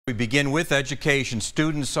We begin with education.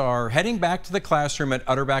 Students are heading back to the classroom at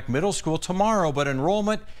Utterback Middle School tomorrow, but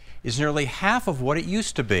enrollment is nearly half of what it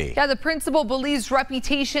used to be. Yeah, the principal believes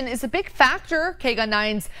reputation is a big factor. KGUN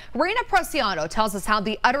 9's Reina Preciado tells us how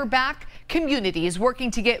the Utterback community is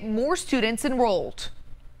working to get more students enrolled.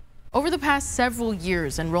 Over the past several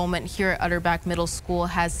years, enrollment here at Utterback Middle School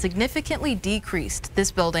has significantly decreased.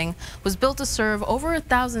 This building was built to serve over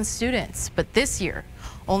 1,000 students, but this year,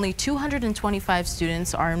 only 225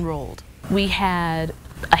 students are enrolled. We had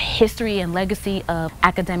a history and legacy of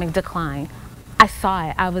academic decline. I saw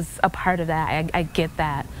it. I was a part of that. I get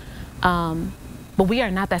that. But we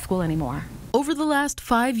are not that school anymore. Over the last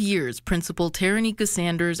 5 years, Principal Taranika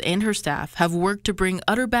Sanders and her staff have worked to bring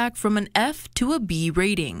Utterback from an F to a B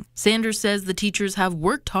rating. Sanders says the teachers have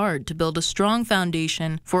worked hard to build a strong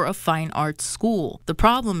foundation for a fine arts school. The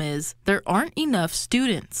problem is there aren't enough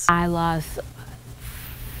students. I lost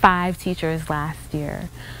 5 teachers last year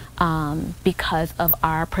because of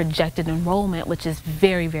our projected enrollment, which is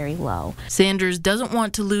very, very low. Sanders doesn't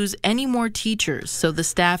want to lose any more teachers, so the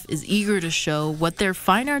staff is eager to show what their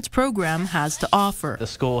fine arts program has to offer. The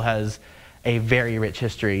school has a very rich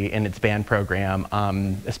history in its band program,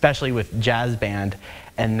 especially with jazz band,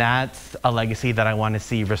 and that's a legacy that I want to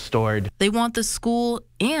see restored. They want the school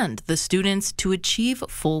and the students to achieve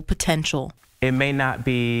full potential. It may not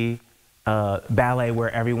be ballet where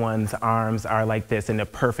everyone's arms are like this in a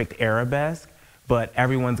perfect arabesque, but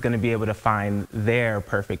everyone's going to be able to find their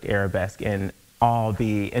perfect arabesque in all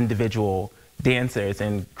the individual dancers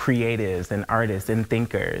and creatives and artists and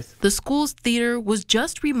thinkers. The school's theater was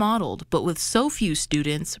just remodeled, but with so few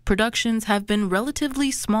students, productions have been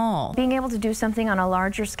relatively small. Being able to do something on a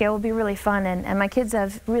larger scale would be really fun, and my kids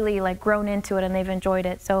have really grown into it and they've enjoyed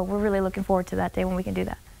it, so we're really looking forward to that day when we can do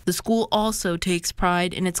that. The school also takes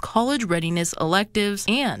pride in its college readiness electives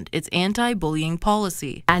and its anti-bullying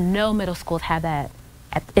policy. I know middle schools have that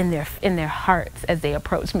in their hearts as they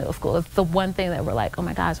approach middle school. It's the one thing that we're like, oh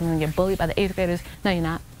my gosh, I'm gonna get bullied by the 8th graders. No, you're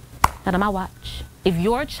not. Not on my watch. If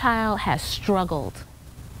your child has struggled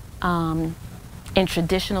in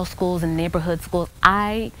traditional schools and neighborhood schools,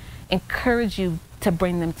 I encourage you to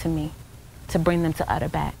bring them to me, to bring them to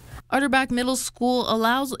Utterback. Utterback Middle School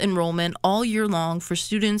allows enrollment all year long for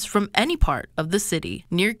students from any part of the city.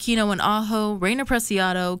 Near Keno and Ajo, Reina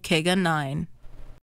Preciado, KGUN 9.